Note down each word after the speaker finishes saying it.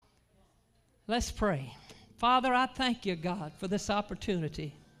Let's pray. Father, I thank you, God, for this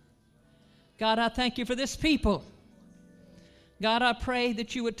opportunity. God, I thank you for this people. God, I pray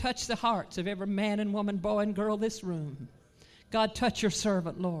that you would touch the hearts of every man and woman, boy and girl in this room. God, touch your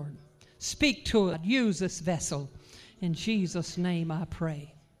servant, Lord. Speak to it. Use this vessel. In Jesus' name I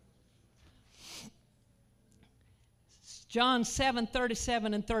pray. John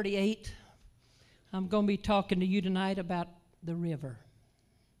 7:37 and 38. I'm going to be talking to you tonight about the river.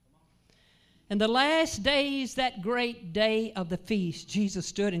 In the last days, that great day of the feast, Jesus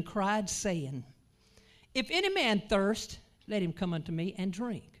stood and cried, saying, If any man thirst, let him come unto me and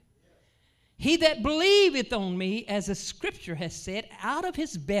drink. He that believeth on me, as the Scripture has said, out of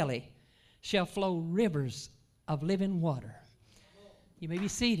his belly shall flow rivers of living water. You may be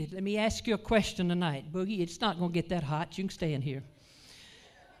seated. Let me ask you a question tonight. Boogie, it's not going to get that hot. You can stay in here.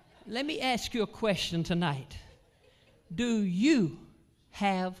 Let me ask you a question tonight. Do you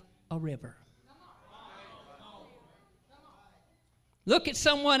have a river? Look at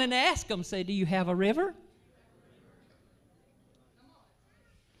someone and ask them, say, do you have a river?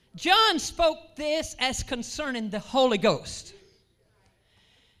 John spoke this as concerning the Holy Ghost.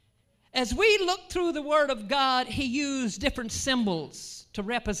 As we look through the Word of God, he used different symbols to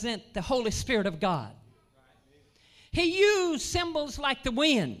represent the Holy Spirit of God. He used symbols like the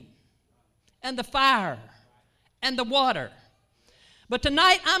wind and the fire and the water. But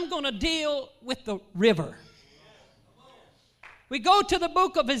tonight I'm going to deal with the river. We go to the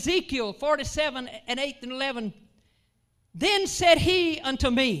book of Ezekiel 47 and 8 and 11. Then said he unto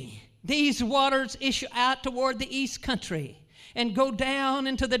me, These waters issue out toward the east country, and go down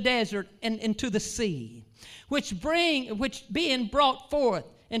into the desert and into the sea, which being brought forth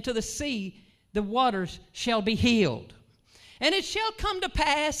into the sea, the waters shall be healed. And it shall come to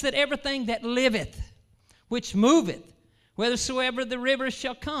pass that everything that liveth, which moveth, whithersoever the rivers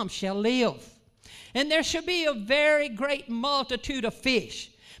shall come, shall live. And there shall be a very great multitude of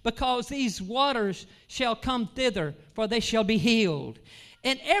fish, because these waters shall come thither, for they shall be healed.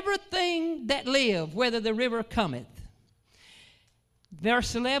 And everything that live, whether the river cometh.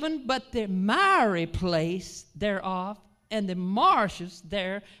 Verse 11, but the miry place thereof, and the marshes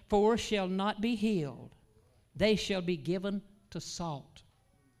therefore shall not be healed. They shall be given to salt.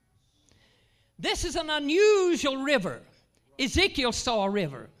 This is an unusual river. Ezekiel saw a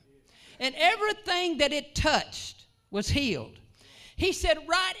river, and everything that it touched was healed. He said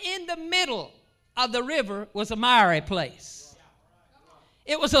right in the middle of the river was a miry place.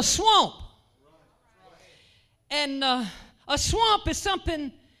 It was a swamp. And a swamp is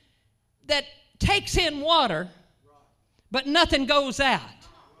something that takes in water, but nothing goes out.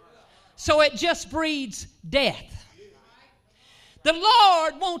 So it just breeds death. The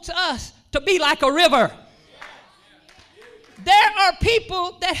Lord wants us to be like a river. There are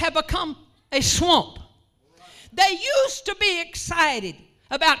people that have become a swamp. They used to be excited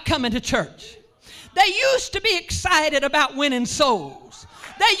about coming to church. They used to be excited about winning souls.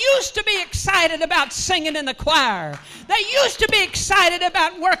 They used to be excited about singing in the choir. They used to be excited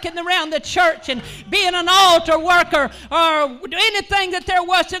about working around the church and being an altar worker or anything that there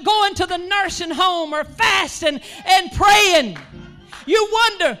was, to go into the nursing home or fasting and praying. You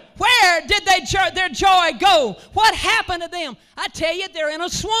wonder, where did their joy go? What happened to them? I tell you, they're in a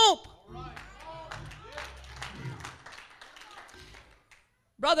swamp.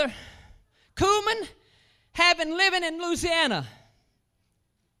 Brother Kuhlman, having living in Louisiana,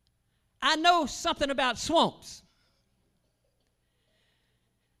 I know something about swamps.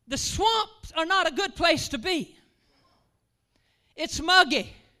 The swamps are not a good place to be. It's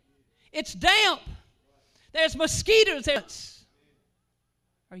muggy. It's damp. There's mosquitoes there.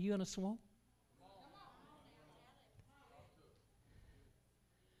 Are you in a swamp?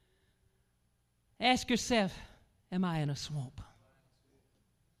 Ask yourself, am I in a swamp?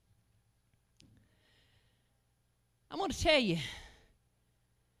 I'm going to tell you,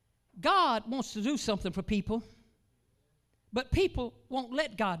 God wants to do something for people, but people won't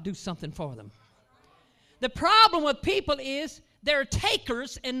let God do something for them. The problem with people is they're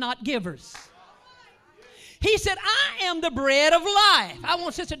takers and not givers. He said, I am the bread of life. I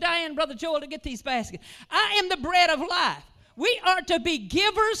want Sister Diane and Brother Joel to get these baskets. I am the bread of life. We are to be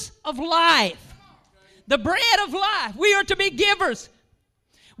givers of life. The bread of life. We are to be givers.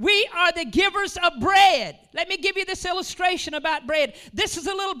 We are the givers of bread. Let me give you this illustration about bread. This is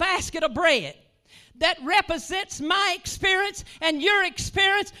a little basket of bread that represents my experience and your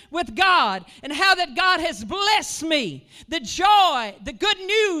experience with God, and how that God has blessed me. The joy, the good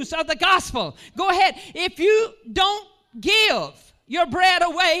news of the gospel. Go ahead. If you don't give your bread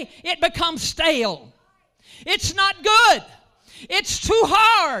away, it becomes stale. It's not good. It's too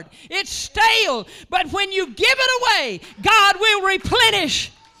hard. It's stale. But when you give it away, God will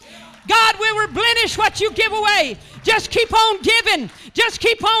replenish. God will replenish what you give away. Just keep on giving. Just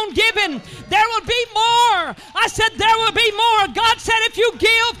keep on giving. There will be more. I said there will be more. God said if you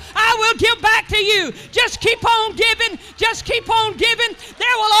give, I will give back to you. Just keep on giving. Just keep on giving.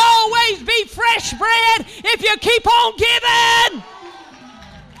 There will always be fresh bread if you keep on giving.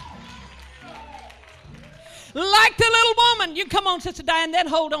 Like the little woman. You come on, Sister Diane, then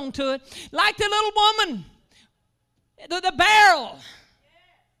hold on to it. Like the little woman, the barrel.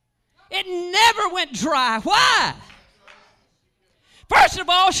 It never went dry. Why? First of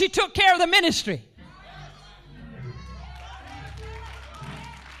all, she took care of the ministry.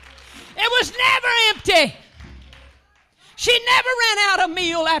 It was never empty. She never ran out of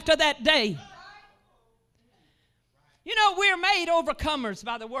meal after that day. You know, we're made overcomers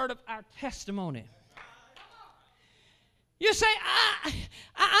by the word of our testimony. You say,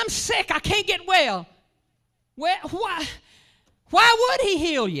 I'm sick. I can't get well. Well, why would he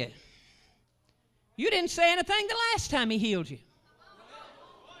heal you? You didn't say anything the last time he healed you.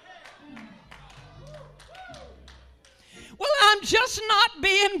 Well, I'm just not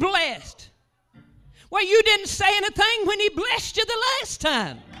being blessed. Well, you didn't say anything when he blessed you the last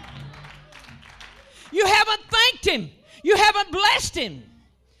time. You haven't thanked him. You haven't blessed him.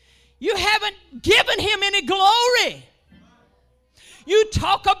 You haven't given him any glory. You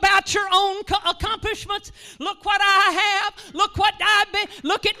talk about your own accomplishments. Look what I have. Look what I've been.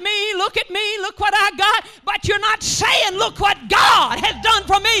 Look at me. Look at me. Look what I got. But you're not saying, look what God has done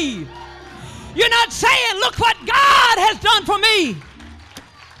for me. You're not saying, look what God has done for me.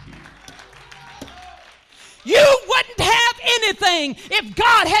 You wouldn't have anything if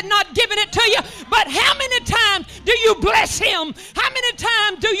God had not given it to you. But how many times do you bless him? How many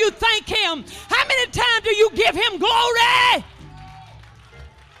times do you thank him? How many times do you give him glory?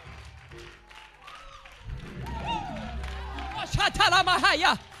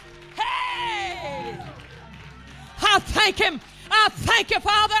 Hey! I thank him. I thank you,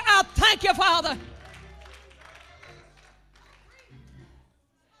 Father. I thank you, Father.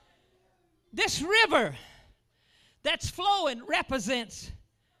 This river that's flowing represents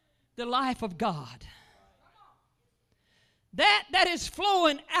the life of God. That is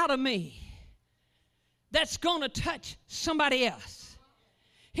flowing out of me, that's going to touch somebody else.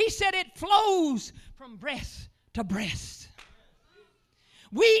 He said it flows from breast to breast.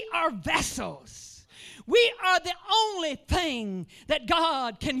 We are vessels. We are the only thing that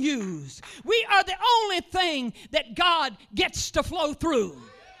God can use. We are the only thing that God gets to flow through.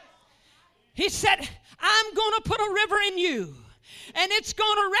 He said, I'm going to put a river in you, and it's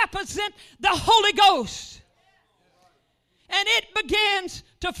going to represent the Holy Ghost. And it begins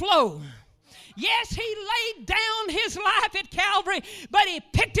to flow. Yes, he laid down his life at Calvary, but he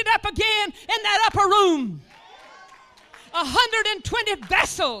picked it up again in that upper room. 120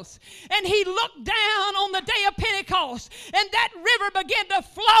 vessels, and he looked down on the day of Pentecost, and that river began to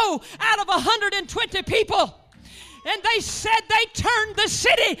flow out of 120 people. And they said they turned the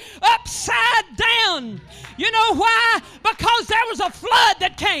city upside down. You know why? Because there was a flood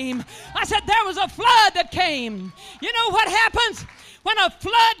that came. I said there was a flood that came. You know what happens? When a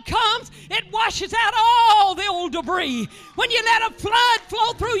flood comes, it washes out all the old debris. When you let a flood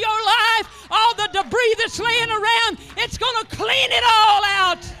flow through your life, all the debris that's laying around, it's going to clean it all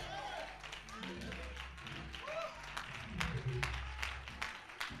out.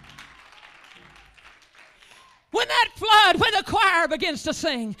 When that flood, when the choir begins to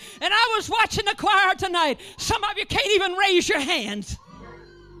sing, and I was watching the choir tonight, some of you can't even raise your hands.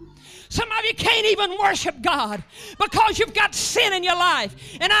 Some of you can't even worship God because you've got sin in your life,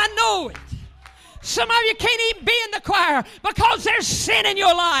 and I know it. Some of you can't even be in the choir because there's sin in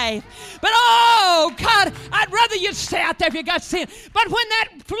your life. But oh, God, I'd rather you stay out there if you got sin. But when that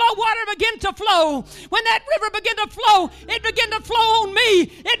water began to flow, when that river began to flow, it began to flow on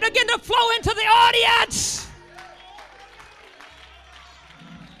me. It began to flow into the audience.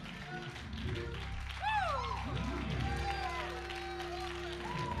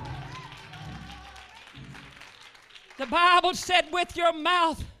 The Bible said, with your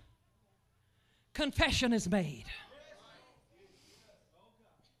mouth, confession is made.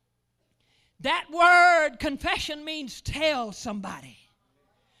 That word, confession, means tell somebody.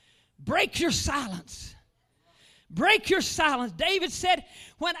 Break your silence. Break your silence. David said,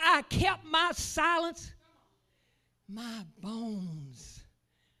 when I kept my silence, my bones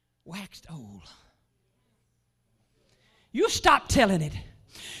waxed old. You stop telling it.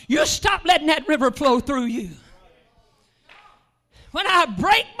 You stop letting that river flow through you. When I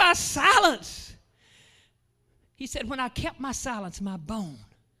break my silence, He said, when I kept my silence, my bone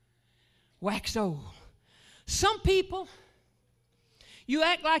waxed old. Some people, you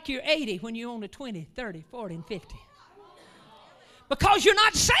act like you're 80 when you're only 20, 30, 40, and 50. Because you're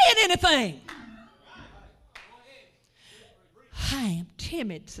not saying anything. I am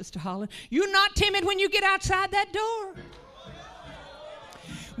timid, Sister Holland. You're not timid when you get outside that door.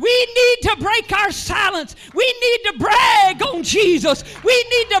 We need to break our silence. We need to brag on Jesus. We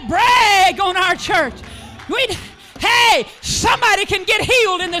need to brag on our church. Hey, somebody can get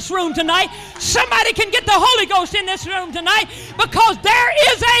healed in this room tonight. Somebody can get the Holy Ghost in this room tonight, because there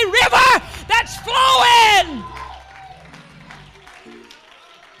is a river that's flowing.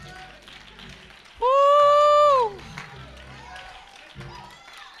 Woo!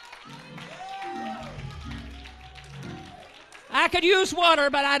 I could use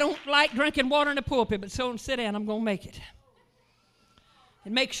water, but I don't like drinking water in the pulpit. But so sit down, I'm going to make it.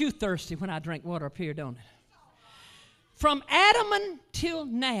 It makes you thirsty when I drink water up here, don't it? From Adam until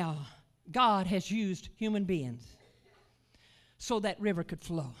now, God has used human beings so that river could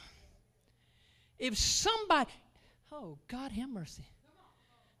flow. If somebody, oh, God have mercy.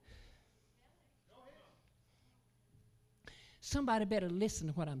 Somebody better listen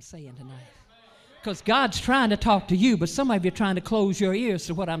to what I'm saying tonight. Because God's trying to talk to you, but some of you are trying to close your ears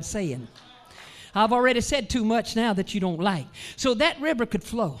to what I'm saying. I've already said too much now that you don't like. So that river could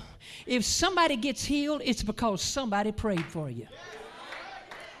flow. If somebody gets healed, it's because somebody prayed for you.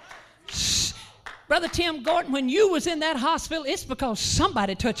 Brother Tim Gordon, when you was in that hospital, it's because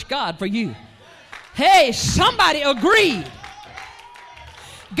somebody touched God for you. Hey, somebody agreed.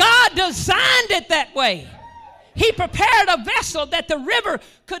 God designed it that way. He prepared a vessel that the river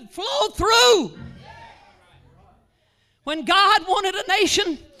could flow through. When God wanted a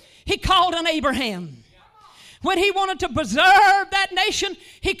nation, He called an Abraham. When He wanted to preserve that nation,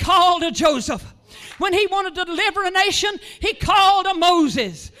 He called a Joseph. When He wanted to deliver a nation, He called a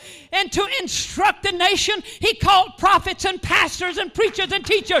Moses. And to instruct the nation, He called prophets and pastors and preachers and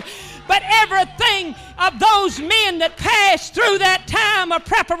teachers. But everything of those men that passed through that time of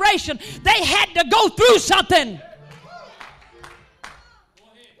preparation, they had to go through something.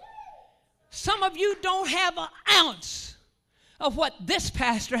 Some of you don't have an ounce of what this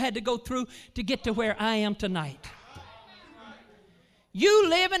pastor had to go through to get to where I am tonight. You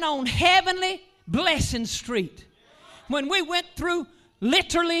living on heavenly blessing street. When we went through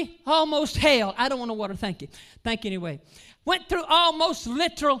literally almost hell. I don't want no water, thank you. Thank you anyway. Went through almost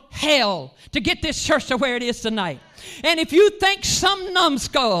literal hell to get this church to where it is tonight. And if you think some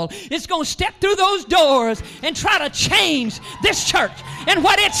numbskull is going to step through those doors and try to change this church and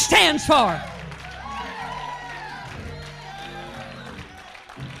what it stands for,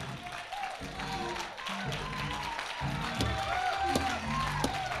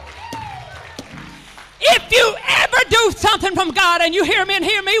 if you ever do something from God, and you hear me and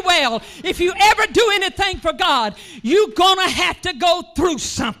hear me well, if you ever do anything for God, you're going to have to go through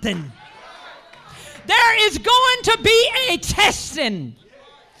something. There is going to be a testing.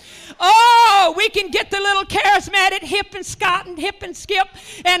 Oh, we can get the little charismatic hip and Scott and hip and skip,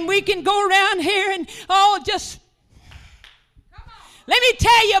 and we can go around here and, just... Let me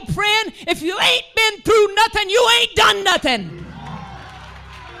tell you, friend, if you ain't been through nothing, you ain't done nothing.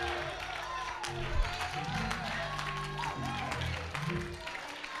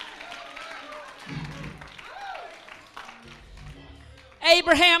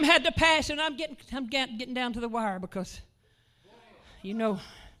 Abraham had to pass, and I'm getting down to the wire because, I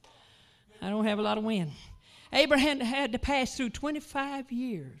don't have a lot of wind. Abraham had to pass through 25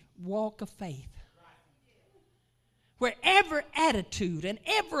 years walk of faith, where every attitude and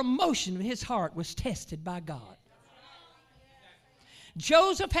every emotion of his heart was tested by God.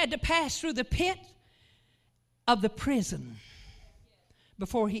 Joseph had to pass through the pit of the prison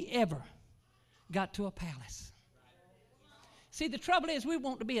before he ever got to a palace. See, the trouble is we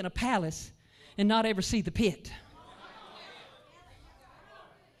want to be in a palace and not ever see the pit.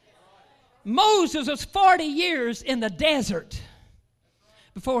 Moses was 40 years in the desert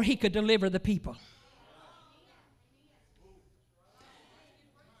before he could deliver the people.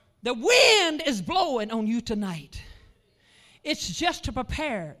 The wind is blowing on you tonight. It's just to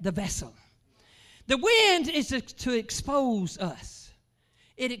prepare the vessel. The wind is to expose us.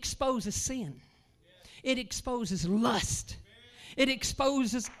 It exposes sin. It exposes lust. It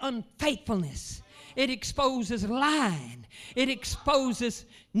exposes unfaithfulness. It exposes lying. It exposes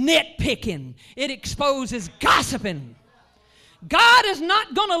nitpicking. It exposes gossiping. God is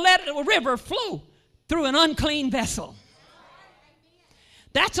not going to let a river flow through an unclean vessel.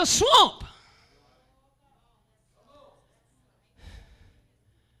 That's a swamp.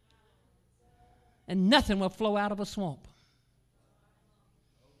 and nothing will flow out of a swamp.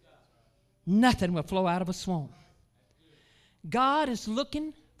 Nothing will flow out of a swamp. God is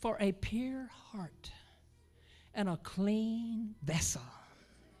looking for a pure heart and a clean vessel.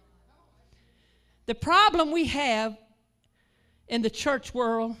 The problem we have in the church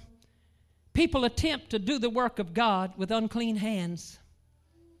world, people attempt to do the work of God with unclean hands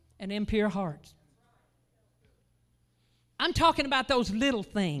and impure hearts. I'm talking about those little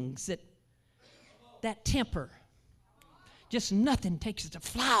things that temper. Just nothing takes it to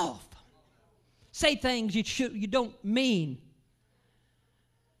fly off. Say things you don't mean.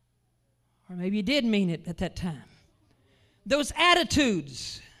 Or maybe you did mean it at that time. Those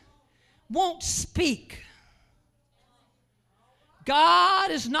attitudes won't speak. God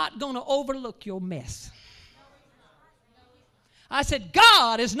is not going to overlook your mess. I said,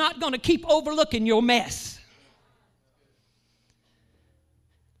 God is not going to keep overlooking your mess.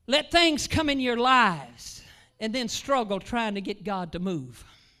 Let things come in your lives and then struggle trying to get God to move.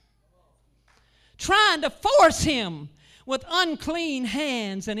 Trying to force Him with unclean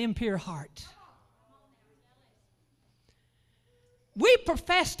hands and impure heart. We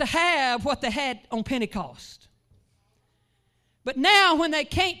profess to have what they had on Pentecost. But now when they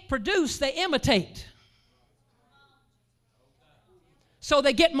can't produce, they imitate. So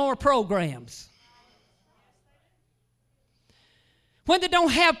they get more programs. When they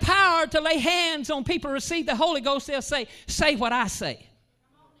don't have power to lay hands on people to receive the Holy Ghost, they'll say what I say.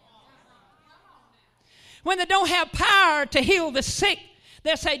 When they don't have power to heal the sick,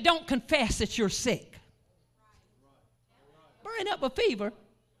 they'll say, don't confess that you're sick. Bring up a fever,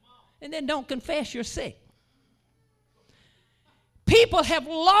 and then don't confess you're sick. People have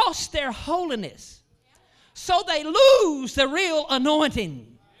lost their holiness, so they lose the real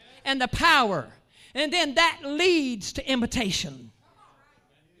anointing and the power. And then that leads to imitation.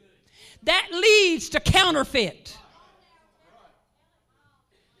 That leads to counterfeit.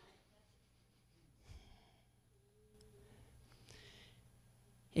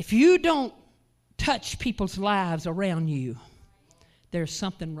 If you don't touch people's lives around you, there's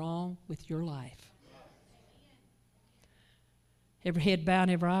something wrong with your life. Every head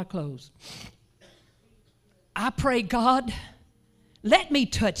bowed, every eye closed. I pray, God, let me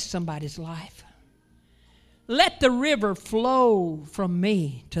touch somebody's life. Let the river flow from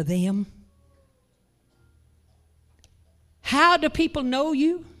me to them. How do people know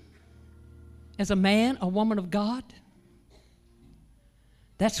you? As a man, a woman of God?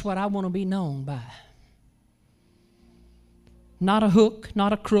 That's what I want to be known by. Not a hook,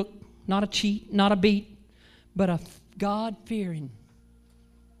 not a crook, not a cheat, not a beat, but a God-fearing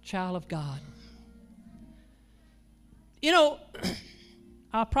child of God. You know,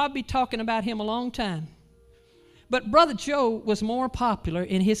 I'll probably be talking about him a long time. But Brother Joe was more popular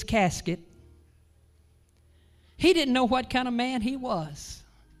in his casket. He didn't know what kind of man he was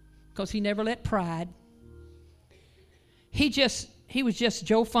because he never let pride. He was just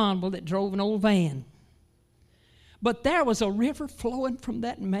Joe Fonville that drove an old van. But there was a river flowing from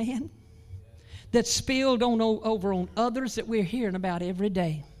that man that spilled over on others that we're hearing about every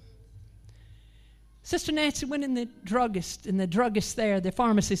day. Sister Nancy went in the druggist, and the druggist there, the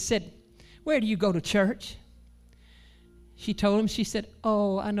pharmacist said, "Where do you go to church?" She told him, she said,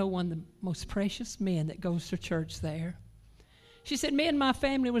 "Oh, I know one of the most precious men that goes to church there." She said, "Me and my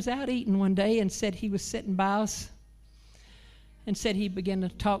family was out eating one day," and said he was sitting by us, and said he began to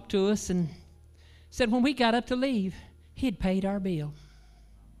talk to us, and said when we got up to leave, he had paid our bill.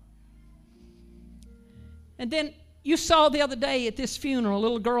 And then you saw the other day at this funeral, a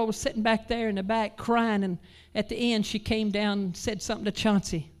little girl was sitting back there in the back crying, and at the end she came down and said something to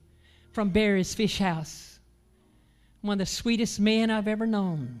Chauncey from Barry's Fish House. One of the sweetest men I've ever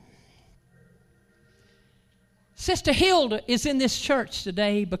known. Sister Hilda is in this church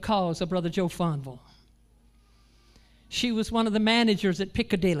today because of Brother Joe Fonville. She was one of the managers at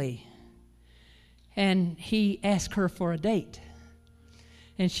Piccadilly, and he asked her for a date.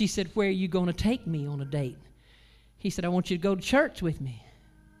 And she said, "Where are you going to take me on a date?" He said, "I want you to go to church with me."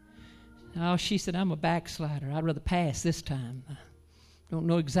 Oh, she said, "I'm a backslider. I'd rather pass this time." I don't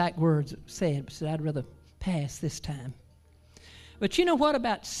know exact words said, but said, "I'd rather pass this time." But you know what?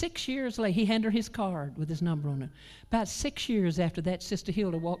 About 6 years later, he handed her his card with his number on it. About 6 years after that, Sister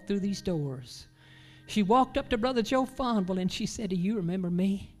Hilda walked through these doors. She walked up to Brother Joe Fonville, and she said, "Do you remember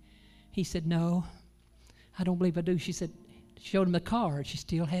me?" He said, "No, I don't believe I do." She said, showed him the card. She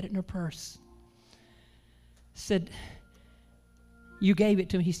still had it in her purse. Said, "You gave it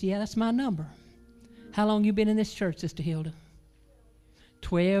to me." He said, "Yeah, that's my number." "How long you been in this church, Sister Hilda?"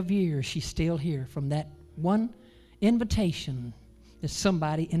 12 years. She's still here from that one invitation that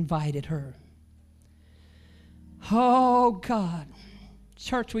somebody invited her. Oh, God.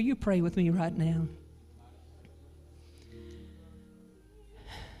 Church, will you pray with me right now?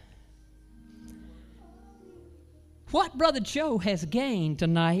 What Brother Joe has gained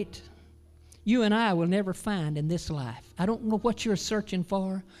tonight, you and I will never find in this life. I don't know what you're searching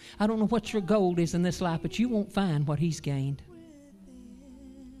for. I don't know what your goal is in this life, but you won't find what he's gained.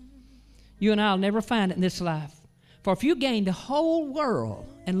 You and I will never find it in this life. For if you gain the whole world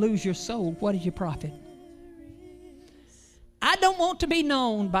and lose your soul, what is your profit? I don't want to be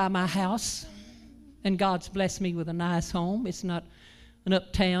known by my house. And God's blessed me with a nice home. It's not an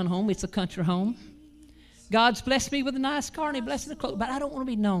uptown home. It's a country home. God's blessed me with a nice car and He blessed me with clothes. But I don't want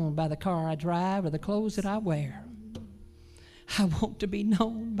to be known by the car I drive or the clothes that I wear. I want to be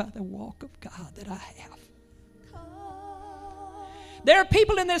known by the walk of God that I have. There are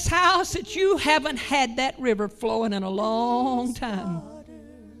people in this house that you haven't had that river flowing in a long time.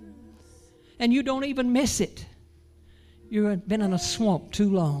 And you don't even miss it. You've been in a swamp too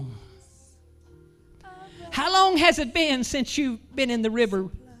long. How long has it been since you've been in the river?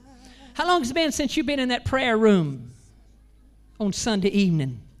 How long has it been since you've been in that prayer room on Sunday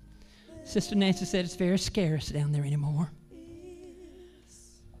evening? Sister Nancy said it's very scarce down there anymore.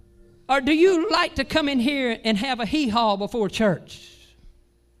 Or do you like to come in here and have a hee-haw before church?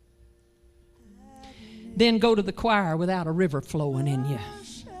 Then go to the choir without a river flowing in you.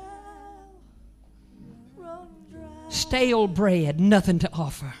 Stale bread, nothing to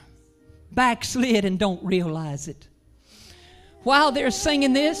offer. Backslid and don't realize it. While they're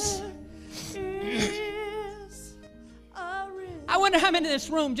singing this, I wonder how many in this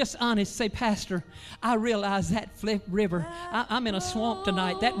room, just honest, say, Pastor, I realize that river, I'm in a swamp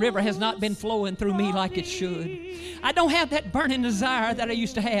tonight. That river has not been flowing through me like it should. I don't have that burning desire that I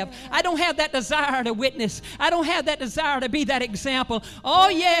used to have. I don't have that desire to witness. I don't have that desire to be that example. Oh,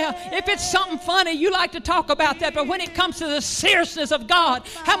 yeah, if it's something funny, you like to talk about that. But when it comes to the seriousness of God,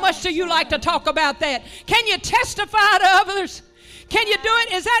 how much do you like to talk about that? Can you testify to others? Can you do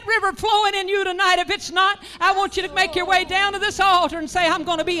it? Is that river flowing in you tonight? If it's not, I want you to make your way down to this altar and say, I'm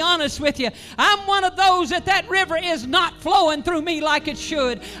going to be honest with you. I'm one of those that river is not flowing through me like it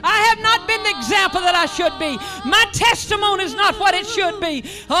should. I have not been the example that I should be. My testimony is not what it should be.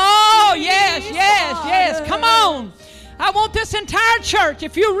 Oh, yes, yes, yes. Come on. I want this entire church,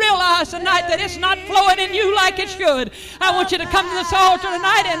 if you realize tonight that it's not flowing in you like it should, I want you to come to this altar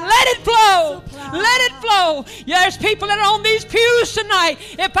tonight and let it flow. Let it flow. Yeah, there's people that are on these pews tonight.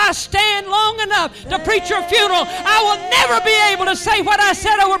 If I stand long enough to preach your funeral, I will never be able to say what I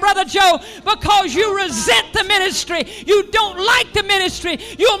said over Brother Joe because you resent the ministry. You don't like the ministry.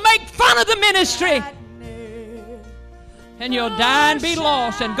 You'll make fun of the ministry. And you'll die and be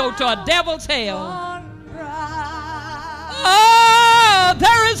lost and go to a devil's hell. Oh,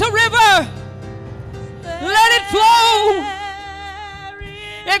 there is a river. Let it flow.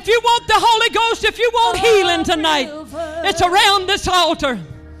 If you want the Holy Ghost, if you want healing tonight, it's around this altar.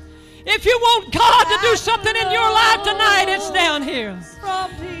 If you want God to do something in your life tonight, it's down here.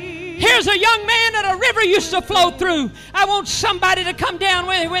 Here's a young man that a river used to flow through. I want somebody to come down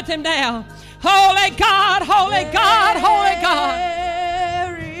with him now. Holy God, holy God, holy God.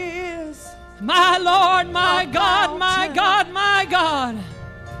 My Lord, my God, my God, my God.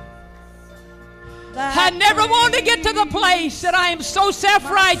 I never want to get to the place that I am so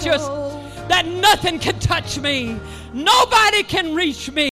self-righteous that nothing can touch me. Nobody can reach me.